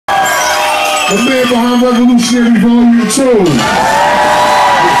The man behind Revolutionary Volume 2.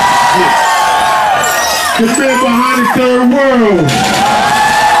 The man behind the Third World.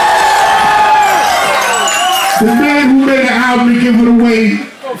 The man who made an album to give it away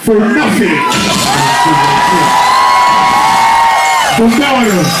for nothing.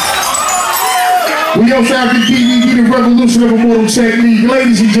 Immortal. We also have the DVD, The Revolution of Immortal Technique.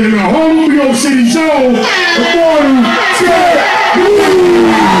 Ladies and gentlemen, whole New York City show, Immortal Technique.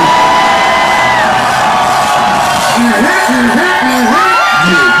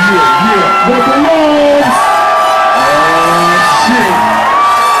 What belongs? Shit.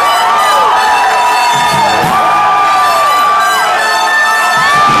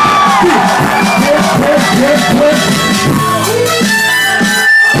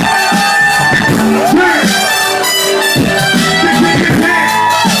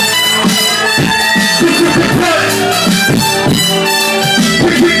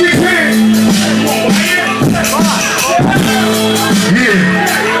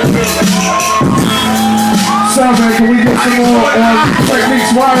 Can we get some more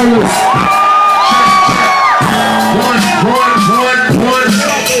Techniques Wireless? One.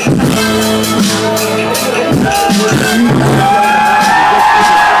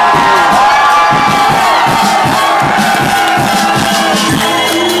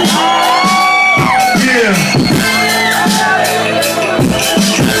 Yeah.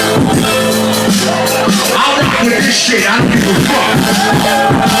 I'll rock with this shit. I don't give a fuck.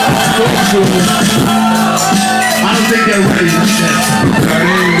 I don't think they're ready for that.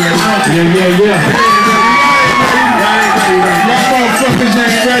 Yeah. Y'all motherfuckers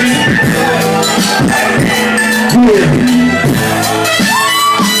ain't ready.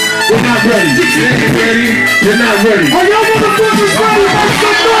 They're not ready. They ain't ready. They're not ready. Are y'all motherfuckers ready? Make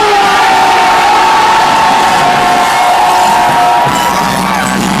some noise!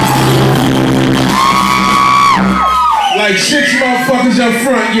 Like 6 motherfuckers up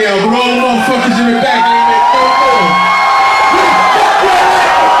front, yeah, but all the motherfuckers in the back ain't make no noise.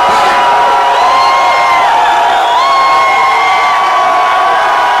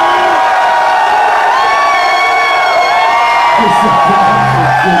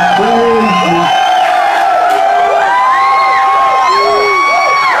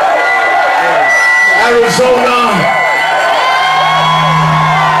 Arizona,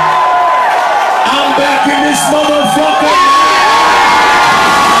 I'm back in this motherfucker.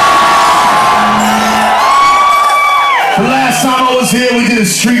 The last time I was here, we did a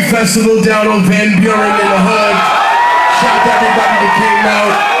street festival down on Van Buren in the hood. Shout out to everybody that came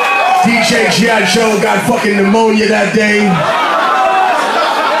out. DJ G.I. Joe got fucking pneumonia that day.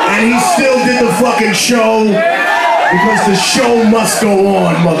 And he still did the fucking show because the show must go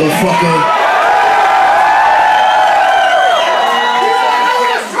on, motherfucker.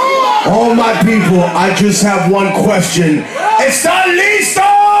 All my people, I just have one question. ¿Están listos?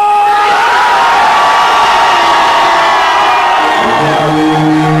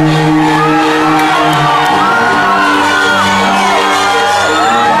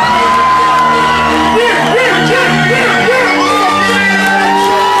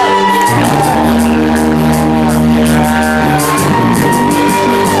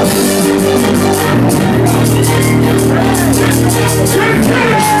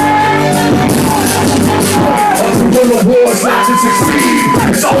 Wars not to succeed.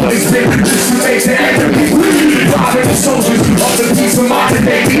 It's always been just to make the enemy bleed. Robbing the soldiers of the peace of modern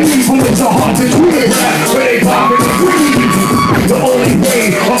day. Evil is a heart to twist, where they bombing and breathe. The only way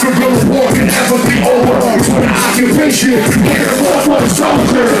a guerrilla war can ever be over is when an occupation get a war for the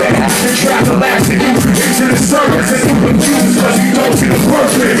soldier. They have to trap the last of you into the service and you confused because you don't see the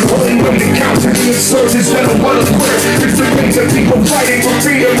purpose. Only way to counter the insurgents that are well equipped is to make the people fighting for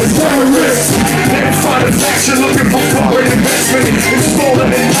freedom as terrorists. Then find a faction looking for foreign investment. It's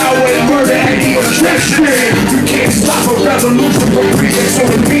stolen in power and murder and the oppression. You can't stop a revolution from freedom, so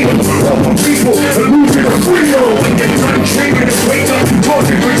the freedom of the people, illusion of freedom. When you're done drinking and wake up and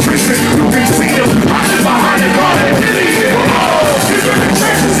talking with Tristan, you can see them hiding behind the garden. Keeping the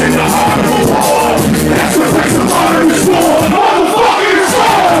trenches in the heart of the war. That's what makes the modern is war. Motherfucking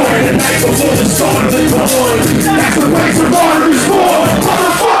war. And the night before the start of the dawn. That's what makes the modern is war.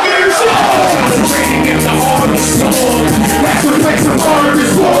 Motherfucking war. Concentrating in the heart of the storm. That's what makes the modern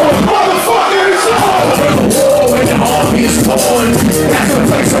is war. Motherfucking war. When the war, when the army is born. That's what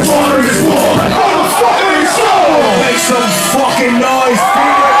makes the modern is war. Motherfucking war. Make some fucking noise,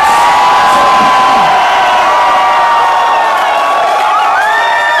 Phoenix.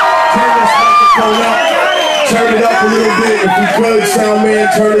 Turn it up a little bit, if you could, sound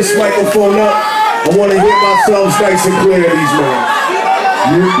man, turn this microphone up. I want to hear myself nice and clear, these men.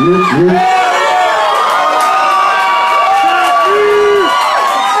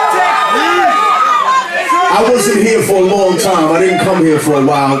 I wasn't here for a long time. I didn't come here for a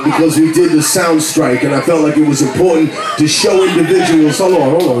while because we did the sound strike, and I felt like it was important to show individuals,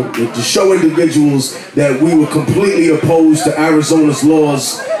 to show individuals that we were completely opposed to Arizona's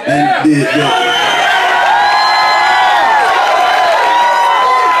laws and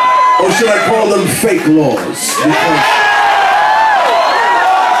or should I call them fake laws?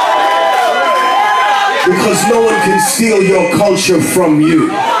 Because no one can steal your culture from you.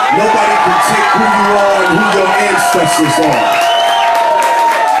 Nobody can take who you are and who your ancestors are.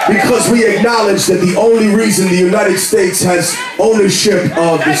 Because we acknowledge that the only reason the United States has ownership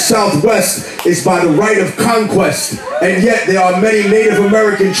of the Southwest is by the right of conquest. And yet there are many Native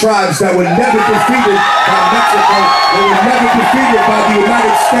American tribes that were never defeated by Mexico. They were never defeated by the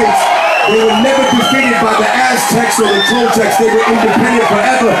United States. They were never defeated by the Aztecs or the Toltecs. They were independent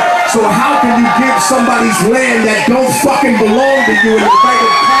forever. So how can you give somebody's land that don't fucking belong to you in the right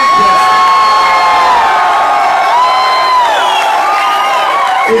of conquest?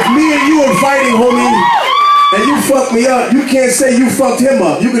 If me and you are fighting, homie, and you fuck me up, you can't say you fucked him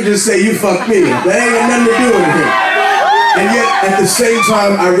up. You can just say you fucked me. That ain't got nothing to do with it. And yet, at the same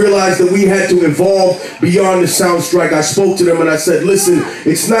time, I realized that we had to evolve beyond the sound strike. I spoke to them and I said, listen,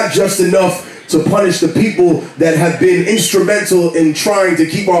 it's not just enough to punish the people that have been instrumental in trying to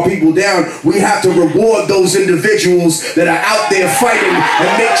keep our people down. We have to reward those individuals that are out there fighting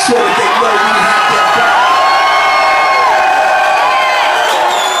and make sure that they know we have their back.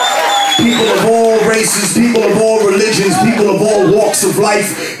 People of all races, people of all religions, people of all walks of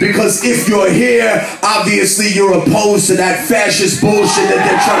life, because if you're here, obviously you're opposed to that fascist bullshit that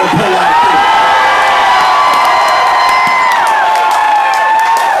they're trying to pull out there.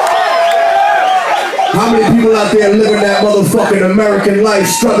 How many people out there living that motherfucking American life,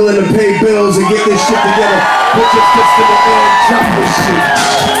 struggling to pay bills and get this shit together? Put your fist in the air and drop this shit.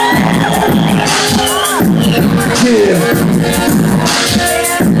 Yeah.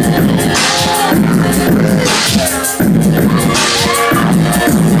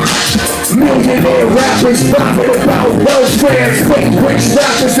 Millionaire rappers rapping about welfare, fake rich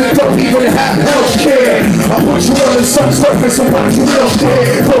rappers that don't even have health care. I put you on the subsurface and watch you melt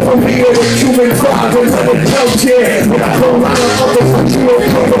there. Over here with human pride and let it melt here. When I go around other country will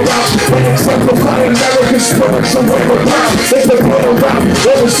come around and exemplify American spiritual whereabouts. They can put around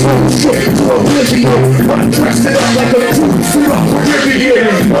all the smooth shit to oblivion. I'm dressed it up like a cruise through the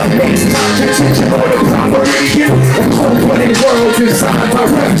Caribbean. What makes not contingent on the proper idiot? A cold-blooded world designed by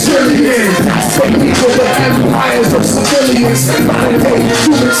reptilians. Fake people with empires of civilians. Modern day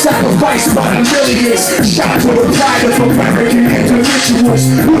human sacrifice by the millions. Shot to the pride of American individuals.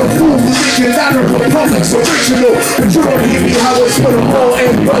 Who the fool religion, not a republic's original. But you don't hear me how it's for the whole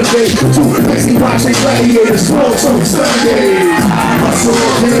end Monday. Too busy watching gladiators smoke on Sunday. Hustle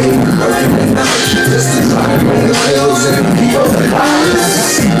all day, working at night, just to try to pay the bills and keep up the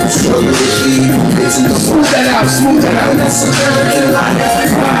lives. Struggle to keep, smooth that out, smooth that out. That's American life.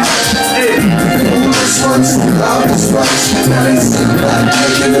 This one's loud as rocks. Now they sit back,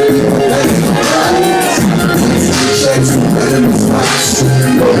 making the people pay for rights. Checks and rhythms rights.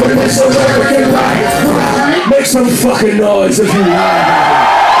 Nobody makes American life. Make some fucking noise if you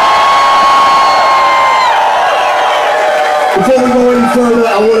like. Before we go any further,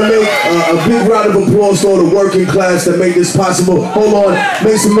 I want to make a big round of applause to all the working class that made this possible. Hold on,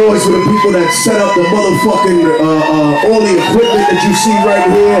 make some noise for the people that set up the motherfucking, all the equipment that you see right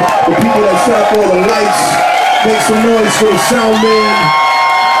here. The people that set up all the lights. Make some noise for the sound man.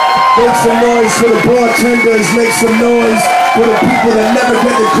 Make some noise for the bartenders. Make some noise for the people that never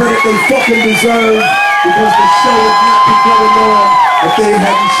get the credit they fucking deserve. Because the show would not be going on if they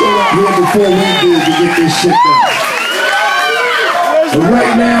hadn't shown up here before we did to get this shit done. But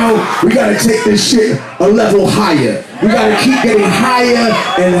right now, we gotta take this shit a level higher. We gotta keep getting higher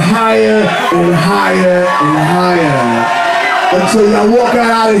and higher and higher and higher. Until y'all walk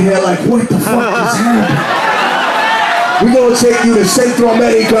out of here like, what the fuck just happened? We're gonna take you to Central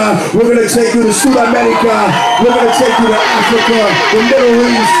America. We're gonna take you to Sudamerica. We're gonna take you to Africa, the Middle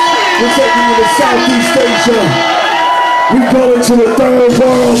East. We're taking you to Southeast Asia. We're going to the third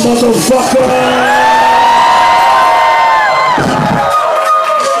world, motherfucker.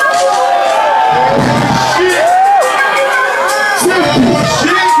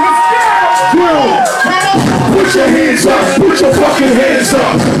 Put your hands up, put your fucking hands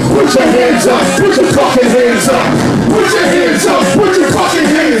up, put your hands up, put your fucking hands up, put your hands up, put your fucking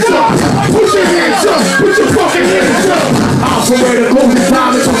hands up, put your hands up, put your fucking hands up. Operator, golden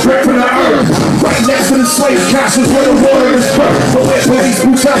diamonds, I'm from the earth, right next to the slave castles where the water is burnt. But where police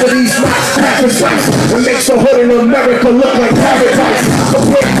brutality's not sacrifice. It makes the hood in America look like paradise.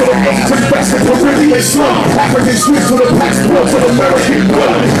 Compared to the Asian West and Caribbean slum. African streets with the passports of American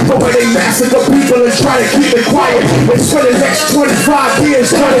blood. But when they massacre people and try to keep it quiet, they spend the next 25 years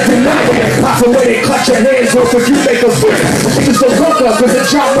trying to deny it. Half the way they cut your hands off if you make a fit. Niggas don't hook up cause the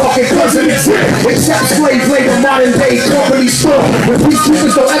job market doesn't exist. Except slave labor, modern day company store. But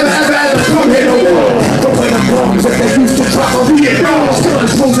peacekeepers don't ever come here no more. But when the bombs that they used to drop on Vietnam, still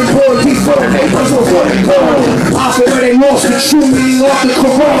exposing quality for the neighbors were what they call. After when they lost the true meaning of the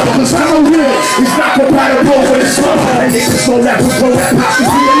Quran. Cause how real is not compatible with Islam. And niggas know that we don't have to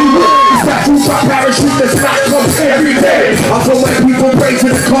see anywhere. It's not true by parachute that's not come every day. After when people pray for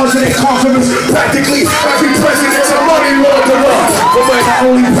the cause of their confidence, practically every president's a money launderer. But when the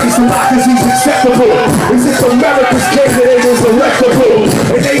only place democracy's acceptable is if America's candidate is electable.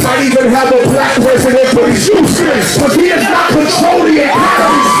 And they might even have a black president, but he's useless. But he does not control the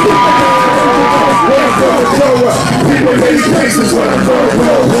economy. People in many places when I'm third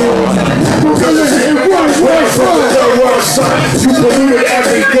world, son. You believe it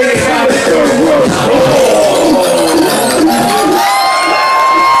every day out of third world.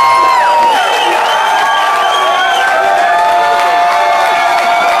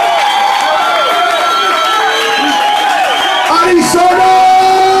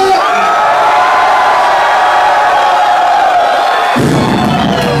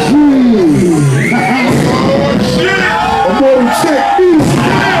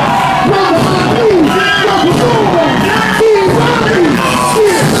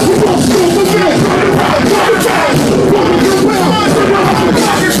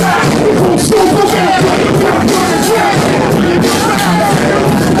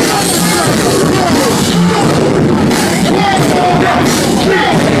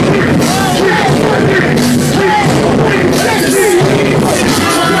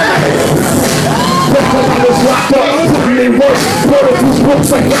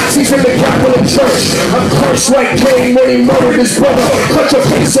 Like Nazis in the Catholic Church. I'm cursed like Cain when he murdered his brother. Cut your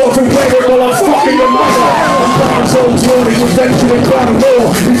face off and wear it while I'm fucking your mother. I'm God's own glory, revenge to the God of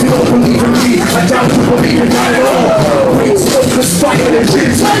war. If you don't believe in me, I doubt you believe in God at all. Great smoke the spike and the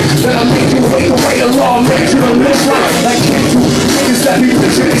gin tight. That I make you hate the way the law makes you to live right. Like can't you niggas that be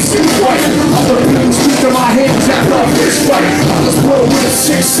bitching they see white. I'm the people speaking my hands after I fist fight. I was born with a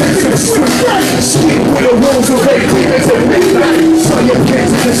sixth sense and a street right. Sleep with the rules of red demons at midnight. So you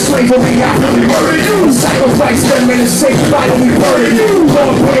kids in the slavery after we murder you. Sacrifice them in the same fight and we murder you.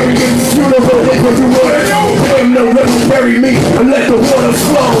 Barbarian funeral, they go do what? Blame the river, bury me and let the water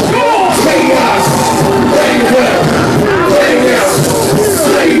flow. Chaos, anger, chaos,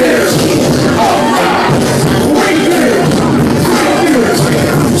 slavery, alright, weakness,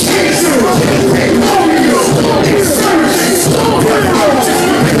 Jesus, glorious, insurgents,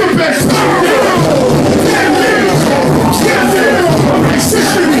 the best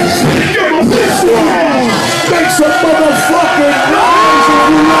make some motherfucking noise if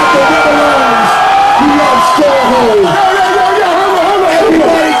you love the Netherlands. You love Stronghold.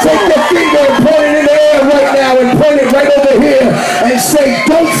 Everybody take your finger and point it in the air right now and point it right over here and say,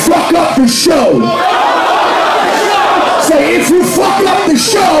 don't fuck up the show. Say, if you fuck up the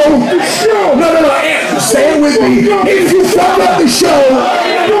show. No, say it with me. If you fuck up the show.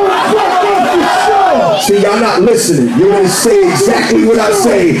 See, y'all not listening. You're going to say exactly what I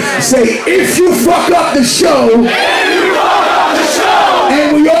say. Say, if you fuck up the show,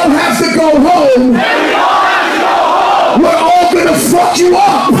 and we all have to go home, we're all going to fuck you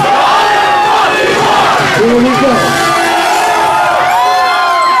up. Here we go.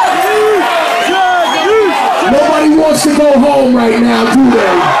 Nobody wants to go home right now, do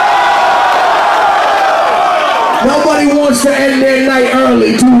they? Nobody wants to end their night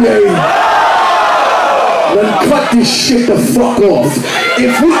early, do they? Then cut this shit the fuck off.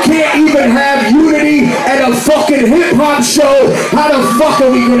 If we can't even have unity at a fucking hip-hop show, how the fuck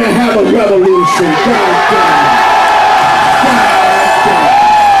are we gonna have a revolution? God damn.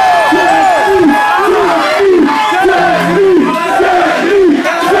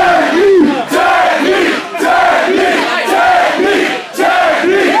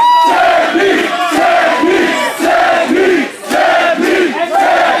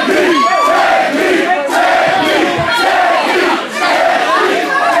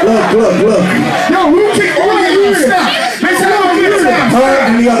 Look. Yo, we'll kick all of you. Stop. Her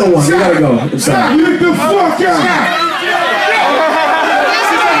and the other one. You gotta go. Stop. Get the fuck out.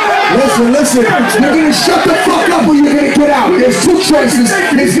 Listen. You're gonna shut the fuck up or you're gonna get out. There's two choices.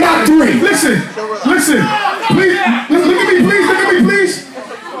 There's not three. Listen. Please, look at me, please.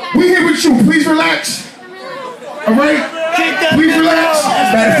 We here with you. Please relax. All right? Please relax.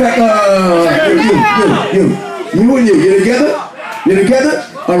 Matter of fact, you together? You together?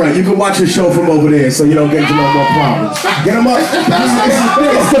 All right, you can watch the show from over there so you don't get into no more problems. Get them up.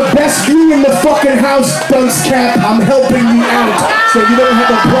 It's the best view in the fucking house, Dunce Cap. I'm helping you out so you don't have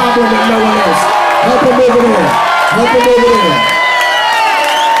a problem with no one else. Help him over there. Help him over there.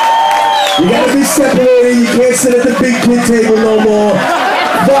 You gotta be separated. You can't sit at the big kid table no more.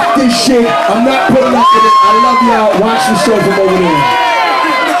 Fuck this shit. I'm not putting up with it. I love y'all. Watch the show from over there.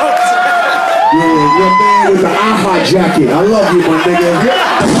 Yeah, your man with the AHA jacket. I love you, my nigga.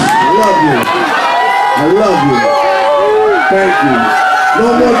 I love you. I love you. Thank you. No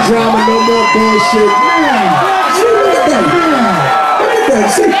more drama, no more bullshit.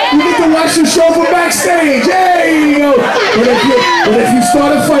 See, you get to watch the show from backstage. Hey, you go. But if you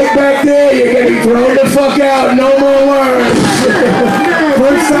start a fight back there, you're gonna be thrown the fuck out. No more words.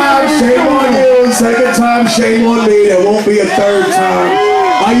 First time, shame on you. Second time, shame on me. There won't be a third time.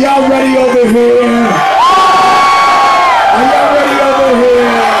 Are y'all ready over here? Are y'all ready over here?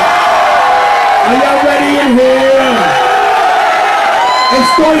 Are y'all ready in here?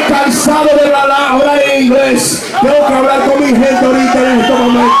 Estoy cansado de hablar en inglés. Tengo que hablar con mi gente ahorita en este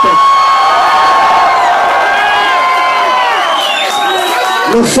momento.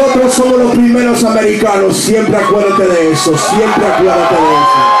 Nosotros somos los primeros americanos. Siempre acuérdate de eso. Siempre acuérdate de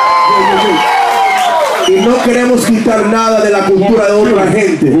eso. Y no queremos quitar nada de la cultura de otra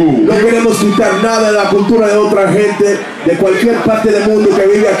gente. No queremos quitar nada de la cultura de otra gente, de cualquier parte del mundo que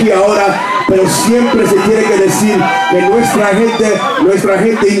vive aquí ahora. Pero siempre se tiene que decir que nuestra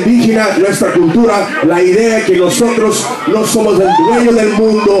gente indígena, nuestra cultura, la idea es que nosotros no somos el dueño del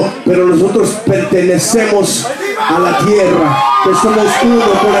mundo, pero nosotros pertenecemos a la tierra, que somos uno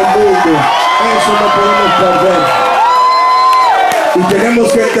con el mundo. Eso no podemos perder. Y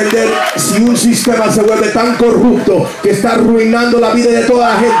tenemos que entender, si un sistema se vuelve tan corrupto que está arruinando la vida de toda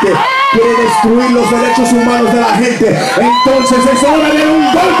la gente, quiere destruir los derechos humanos de la gente, entonces es hora de un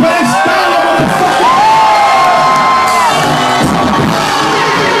golpe de Estado.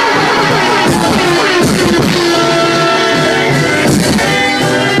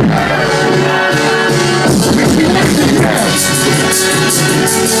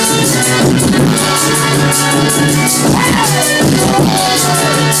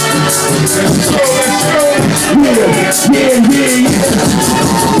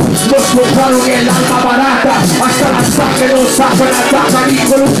 Nos compraron el alma barata, hasta la sangre nos sacan la taza y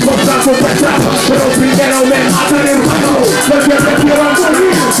con un contrato detrás. Pero primero me matan, hermano, porque prefiero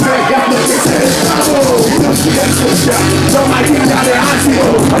morir pegando que ser esclavo. No quiero escuchar, toma guía de ácido,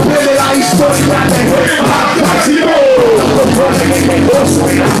 aprende la historia de máximo. No controlen el negocio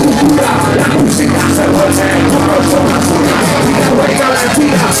y la cultura, la música se vuelve el corazón basura. Y la huella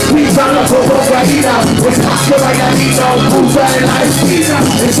latina, pisando como caída, espacio bailarino, puta en la esquina.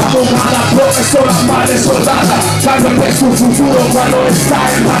 Esa abogada, profesora, madre soldada, sabe de su futuro cuando está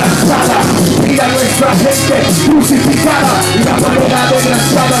embarazada. Mira nuestra gente crucificada y la manera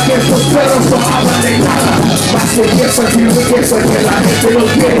desgraciada que estos perros no hablan de nada. Más que eso es riqueza que la gente no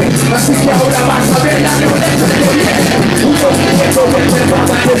quiere. Así que ahora vas a ver la violencia que viene. Un movimiento de verdad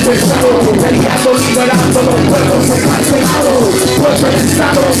que empezado, peleando, liberando los pueblos encarcelados. Pueblo del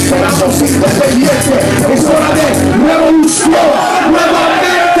Estado, esperamos independiente. Es hora de revolución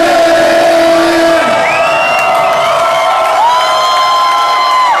nuevamente.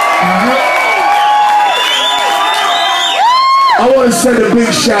 I want to send a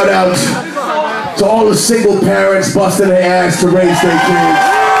big shout out to all the single parents busting their ass to raise their kids.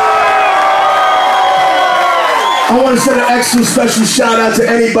 I want to send an extra special shout out to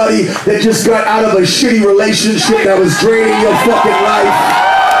anybody that just got out of a shitty relationship that was draining your fucking life.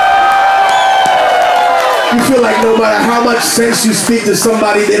 You feel like no matter how much sense you speak to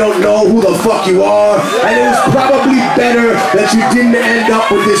somebody, they don't know who the fuck you are. And it was probably better that you didn't end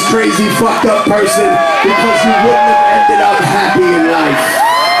up with this crazy fucked up person, because you wouldn't have ended up happy in life.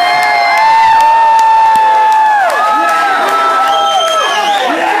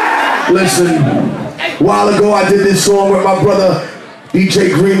 Listen, a while ago I did this song with my brother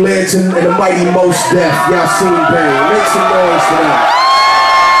DJ Green Lantern and the mighty Most Def. Y'all seen Pain. Make some noise for that.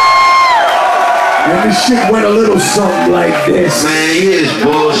 And this shit went a little something like this. Man, he is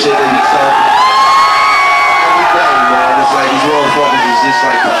bullshit that he talking. Everything, man. It's like these motherfuckers is just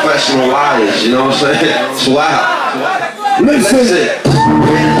like professional liars, you know what I'm saying? It's wild. Listen.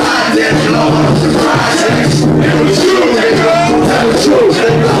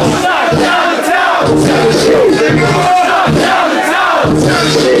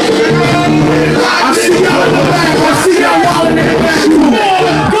 I see y'all in the back. I see y'all in the back.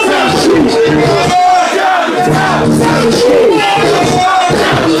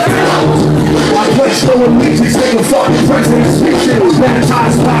 allegiance, nigga, fucking president speeches.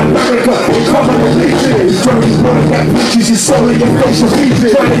 Baptized by America, covered in leeches. Dirty water that bleaches your soul in your facial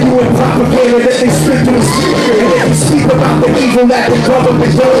features. Trying to do it propaganda that they spit to the speaker. And then you speak about the evil that the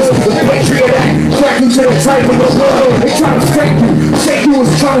government does. The Patriot Act, track you to the type of the world. They try to fake you, shake you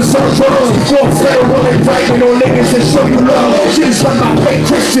was trying to serve drugs. For federal indictment on niggas that show you love. Shit is like my fake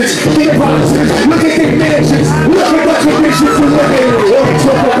Christians, think politics. Look at their mansions, look at the conditions we live in. All they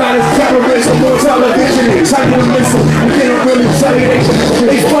talk about is terrorism on television. Type of missile, and they don't really tell you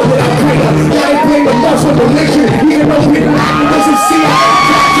they funded our prayer. Now they blame the Muslim religion, even though we doesn't see it.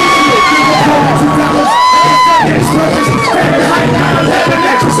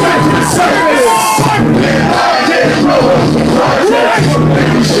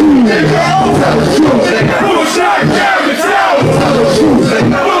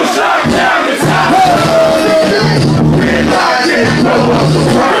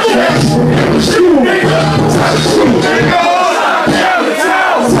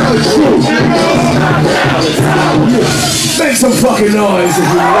 Make some fucking noise if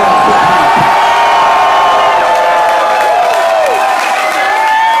you want.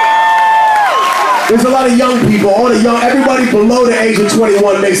 There's a lot of young people, everybody below the age of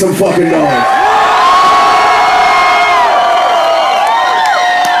 21 make some fucking noise.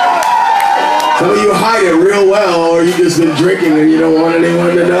 Some of you hide it real well, or you just been drinking and you don't want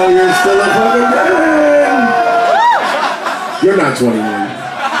anyone to know you're still a fucking man. You're not 21.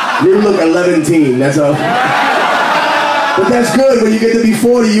 You look 11-teen, that's all. But that's good, when you get to be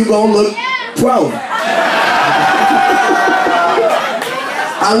 40, you gon' look 12.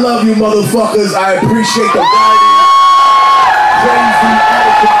 I love you motherfuckers, I appreciate the violence, crazy, out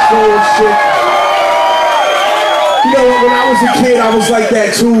of control shit. You know what, when I was a kid, I was like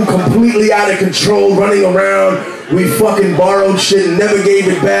that too, completely out of control, running around. We fucking borrowed shit and never gave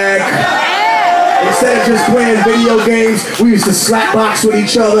it back. Instead of just playing video games, we used to slap box with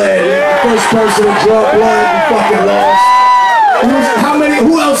each other and the first person to draw blood, we fucking lost.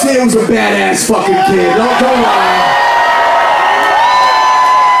 Who else here was a badass fucking kid? Don't lie.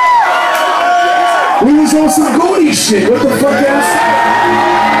 We was on some Goody shit. What the fuck else?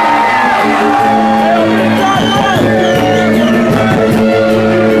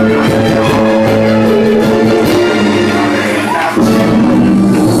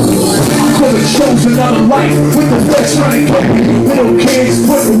 Chose another life with the flesh trying to get me. Little kids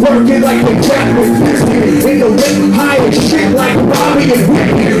putting work in like they jack with 50. In the whip, high and shit like Bobby and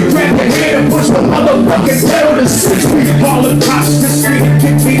Whitney. Grab the hand and push the motherfucking pedal to 60. All the cops the street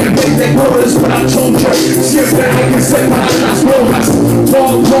kick me and make their orders, but I told you, skip back and say my last rollers.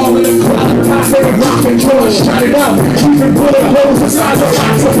 Ball in the crowd, pop and rock and roll, shut it out. Even bullet holes the size of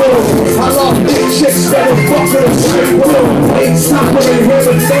lots of holes. I love big chicks that are fucking a strip roll. Ain't stopping and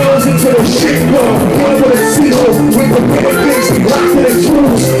hammer nails into the shit. One with a seal, with the benefits, locked in the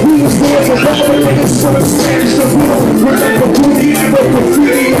tools. We was there for all the niggas, so it's Spanish the rule. Remember Booty, ever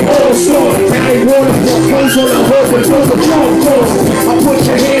graffiti, all song. Now they wanted for clothes on the hood, but those are wrong clothes. I put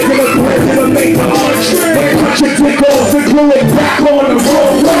your hands in the bread and I make the arch. Then cut your dick off and glue it back on the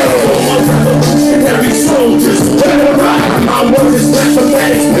wrong way. Every soldier's better ride. My word is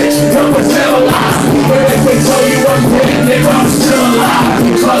mathematics, bitch. Numbers never lie. Even if they tell you I'm dead, nigga, I'm still alive.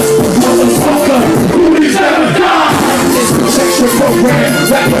 Because motherfucker, Booty's never die. This protection program,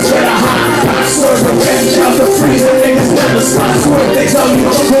 rappers better hide. I serve revenge out the freezer, niggas never stop. So if they tell you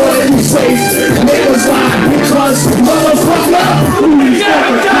I'm going to be safe, niggas lie. Because motherfucker, Booty's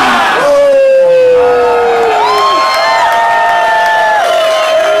never die.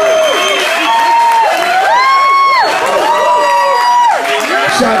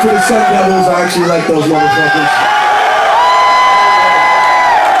 Shout out to the Sun Devils, I actually like those motherfuckers.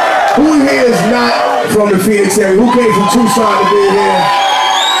 Who here is not from the Phoenix area? Who came from Tucson to be here?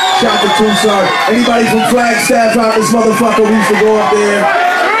 Shout out to Tucson. Anybody from Flagstaff out this motherfucker? We used to go up there.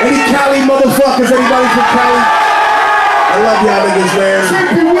 Any Cali motherfuckers? Anybody from Cali? I love y'all niggas, man.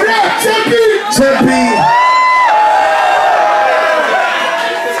 Tempe, what up, Tempe? Tempe.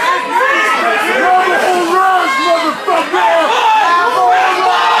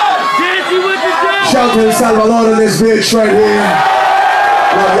 Shout out to El Salvador in this bitch right here.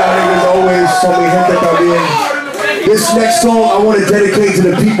 Love y'all niggas always. So many gente también. This next song I want to dedicate to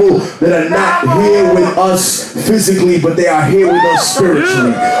the people that are not here with us physically, but they are here with us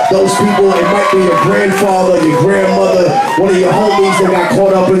spiritually. Those people, it might be your grandfather, your grandmother, one of your homies that got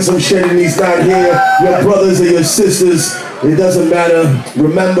caught up in some shit and he's not here, your brothers or your sisters. It doesn't matter.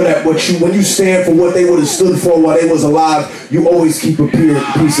 Remember that when you stand for what they would have stood for while they was alive, you always keep a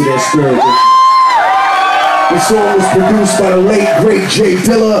piece of their spirit. This song was produced by the late, great Jay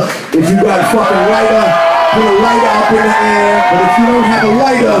Dilla. If you got a fucking lighter, put a lighter up in the air. But if you don't have a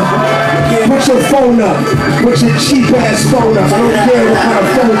lighter, put your phone up. Put your cheap ass phone up. I don't care what kind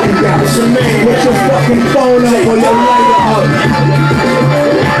of phone you got. Put your fucking phone up or your lighter up.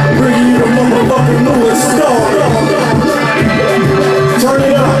 Bring you the motherfucking newest star. Turn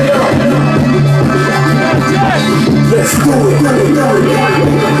it up. Let's do it.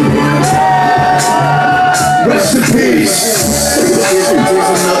 Rest in peace.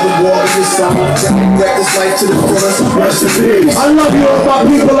 Another warrior song. Wreck this life to the fullest. Rest in peace. I love you all my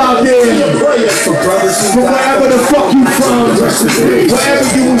people out there. For wherever the fuck you from. Rest in peace. Wherever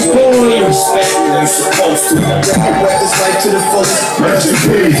you was born. You're supposed to. Wreck this life to the fullest. Rest in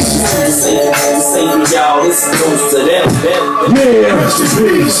peace. Y'all, this goes to them. Yeah. Rest in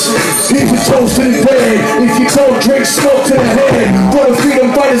peace. Keep it toast to the dead. If you don't drink, smoke to the head. For the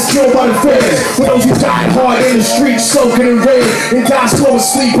freedom fighters killed by the feds. For those who died hard in the streets, soaking in red, and die slow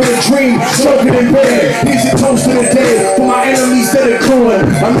asleep in a dream, choking in bed. Here's a toast to the dead for my enemies that are gone.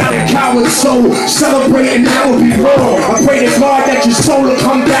 I'm not a coward, so celebrating that would be wrong. I pray to God that your soul will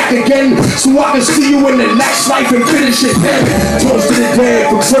come back again, so I can see you in the next life and finish it then. Toast to the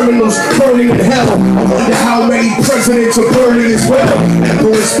dead for criminals burning in hell. I wonder how many presidents are burning as well.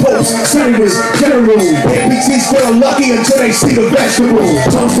 Emperors, popes, senators, generals. APTs feel lucky until they see the vegetables.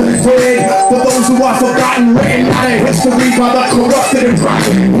 Toast to the dead for those who are forgotten, written out of history by the corrupted and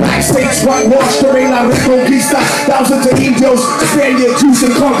rotten. Black states whitewashed during La Reconquista. Thousands of angels, Spaniards used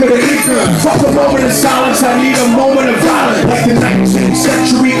to conquer the Inca. Fuck a moment of silence, I need a moment of violence. Like the 19th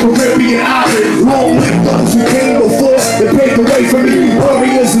century Caribbean island. Long live those who came before that paved the way for me.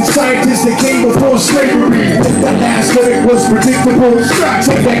 Warriors and scientists that came before slavery. That last lyric was predictable.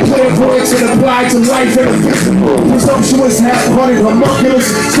 Take that clairvoyance and apply to life and invisible. Presumptuous, half-hearted, homunculus.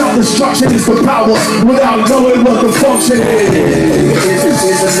 Self-destruction is the power without knowing what the function is.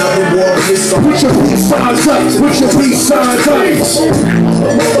 Here's another warrior song. Put your peace signs up. Put your peace signs up.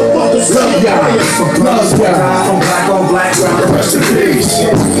 Love y'all. Love y'all. From black on black, rest in peace.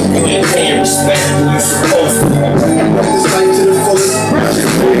 And respect who you supposed to. Bring this life to the fullest. Rest in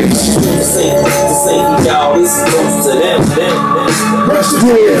peace. The same y'all, this goes to them. Rest in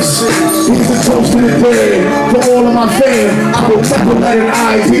peace. Here's a toast to the dead. For all of my fans, I will never let an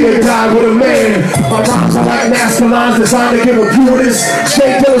idea die with a man. My rhymes are like NASCAR lines designed to give a view of this.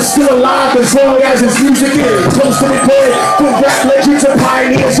 Jay Dilla's still alive as long as his music is. Close to the dead, with rap legends and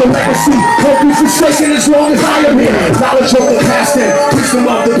pioneers of legacy. Won't be forsaken as long as I am here. Knowledge of the past and wisdom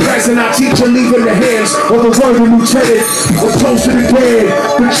of the present. I teach and leave in the hands of the word lieutenant. Or close to the dead,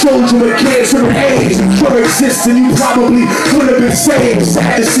 the children with cancer and AIDS. Cure exists and you probably could have been saved.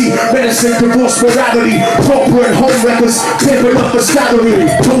 Sad to see medicine, divorce, morality, corporate home records, pimping up the salary.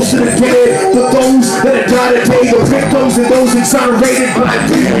 Close to the dead, for those that have died today, the victims and those exonerated by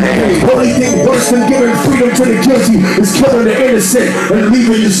DNA. Only thing worse than giving freedom to the guilty is killing the innocent and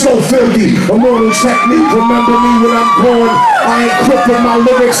leaving your soul filthy. Immortal technique, remember me when I'm gone. I encrypted my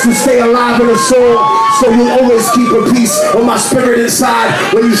lyrics to stay alive in a song, so you'll always keep a piece of my spirit inside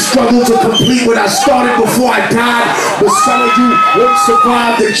when you struggle to complete what I started before I died. But some of you won't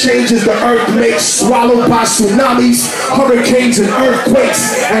survive the changes the earth makes, swallowed by tsunamis, hurricanes, and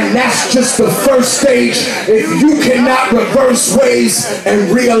earthquakes. And that's just the first stage. If you cannot reverse ways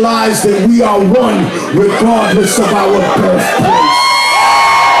and realize that we are one regardless of our birthplace.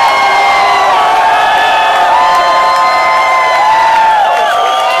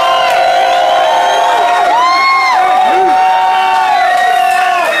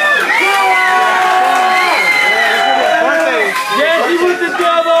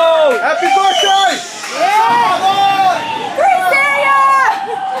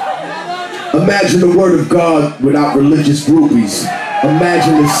 Imagine the word of God without religious groupies.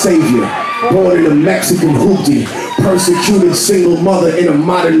 Imagine the Savior, born in a Mexican hoopty, persecuted single mother in a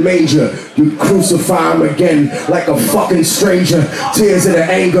modern manger. You crucify him again like a fucking stranger. Tears of the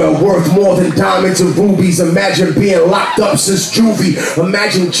anger worth more than diamonds and rubies. Imagine being locked up since juvie.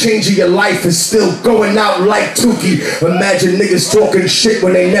 Imagine changing your life and still going out like Tukey. Imagine niggas talking shit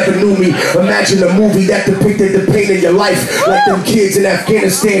when they never knew me. Imagine a movie that depicted the pain in your life, like them kids in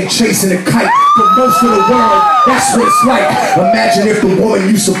Afghanistan chasing a kite. For most of the world, that's what it's like. Imagine if the woman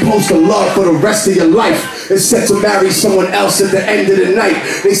you supposed to love for the rest of your life is set to marry someone else at the end of the night.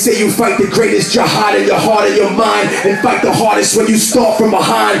 They say you fight the greatest jihad in your heart and your mind, and fight the hardest when you start from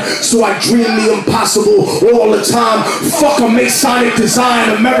behind. So I dream the impossible all the time. Fuck a Masonic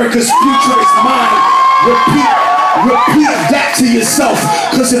design. America's future is mine. Repeat. Repeat that to yourself,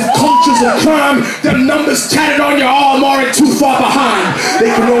 cause if culture's a crime, them numbers tatted on your arm aren't too far behind. They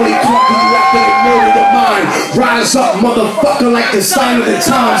can only conquer you after they murder your mind. Rise up, motherfucker, like the sign of the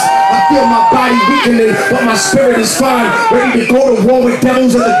times. I feel my body weakening, but my spirit is fine. Ready to go to war with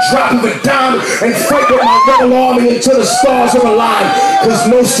devils at the drop of a dime, and fight with my rebel army until the stars are aligned. Cause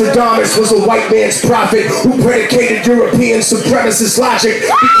Nostradamus was a white man's prophet who predicated European supremacist logic,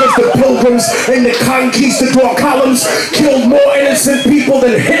 because the pilgrims and the conquistador columns killed more innocent people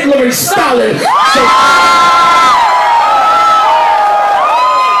than Hitler and Stalin.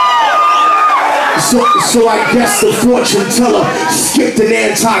 So I guess the fortune teller skipped an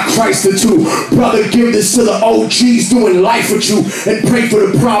antichrist or two. Brother, give this to the OGs doing life with you, and pray for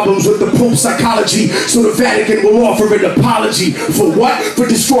the problems with the Pope psychology, so the Vatican will offer an apology. For what? For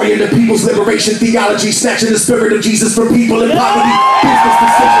destroying the people's liberation theology, snatching the spirit of Jesus from people in poverty. Business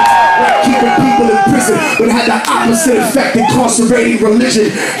decisions like keeping people in prison, but had the opposite effect, incarcerating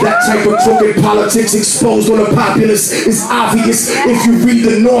religion. That type of crooked politics exposed on the populace is obvious if you read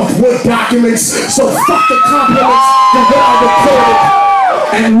the Northwood documents. So fuck the compliments for what I recorded,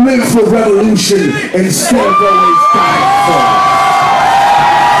 and live for revolution instead of always dying for it.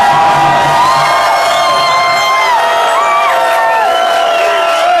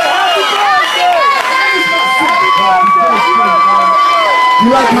 You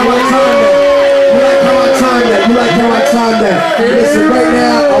like how I timed that? You like how I timed that? You like how I timed that? Listen, right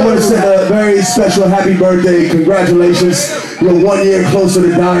now, I want to send a very special happy birthday. Congratulations. You're 1 year closer to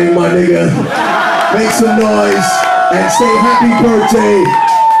dying, my nigga. Make some noise and say happy birthday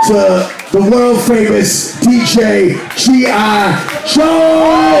to the world famous DJ G.I. Joe!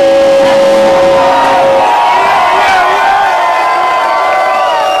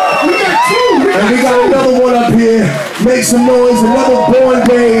 And we got another one up here. Make some noise, another born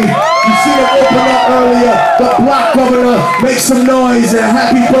day. You see them open up earlier. The block governor, make some noise, and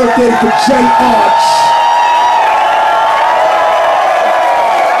happy birthday for J. Arch.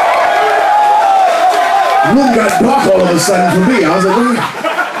 The room got dark all of a sudden for me. I was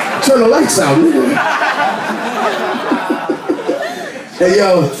like, turn the lights out. Hey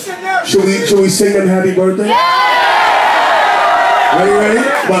yo, should we sing them happy birthday? Are you ready?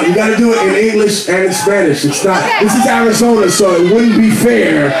 Well, you gotta do it in English and in Spanish. It's not, this is Arizona, so it wouldn't be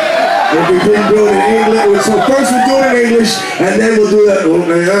fair if we didn't do it in English. So first we'll do it in English, and then we'll do that, and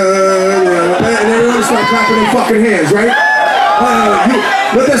then everyone start clapping their fucking hands, right?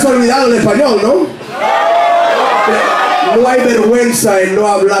 No te has olvidado el español, ¿no? No hay vergüenza en no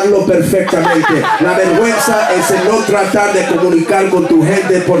hablarlo perfectamente. La vergüenza es en no tratar de comunicar con tu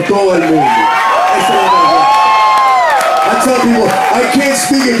gente por todo el mundo. I tell people, I can't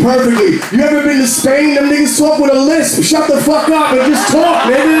speak it perfectly. You ever been to Spain? Them niggas talk with a lisp. Shut the fuck up and just talk,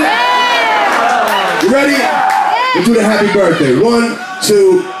 nigga. You ready? We'll do the happy birthday. 1,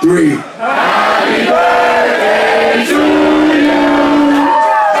 2, 3. Happy birthday to you.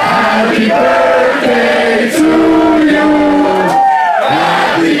 Happy birthday to you.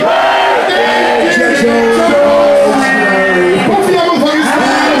 Happy birthday, Joe.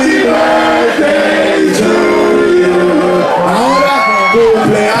 Happy birthday to you. Ahora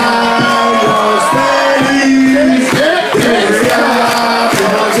cumpleaños feliz.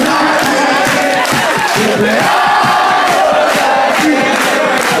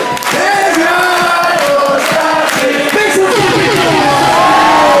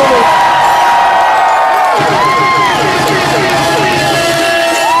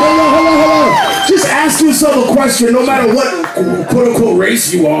 Deseamos yourself a question, no matter what quote-unquote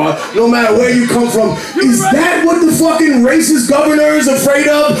race you are, no matter where you come from, is that what the fucking racist governor is afraid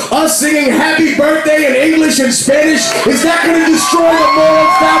of? Us singing happy birthday in English and Spanish? Is that going to destroy the moral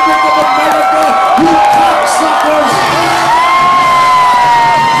fabric of America? You cocksuckers!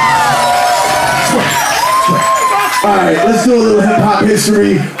 Alright, let's do a little hip-hop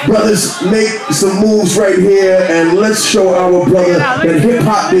history. Brothers, make some moves right here, and let's show our brother that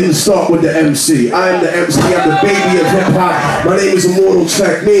hip-hop didn't start with the MC. I am the MC, I'm the baby of hip-hop. My name is Immortal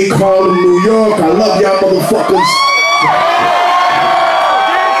Technique, Harlem, New York. I love y'all motherfuckers.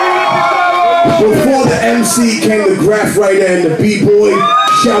 Before the MC came the graph writer and the b-boy.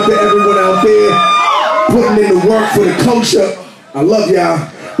 Shout to everyone out there putting in the work for the culture. I love y'all,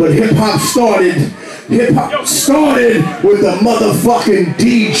 but hip-hop started with the motherfucking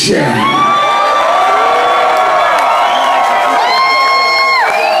DJ.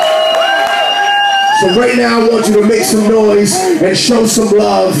 So right now I want you to make some noise and show some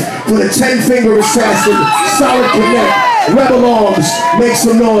love for the 10-finger assassin, Solid Connect, Rebel Arms. Make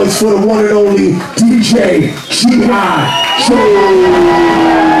some noise for the one and only DJ G.I.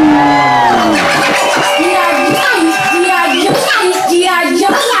 Joe.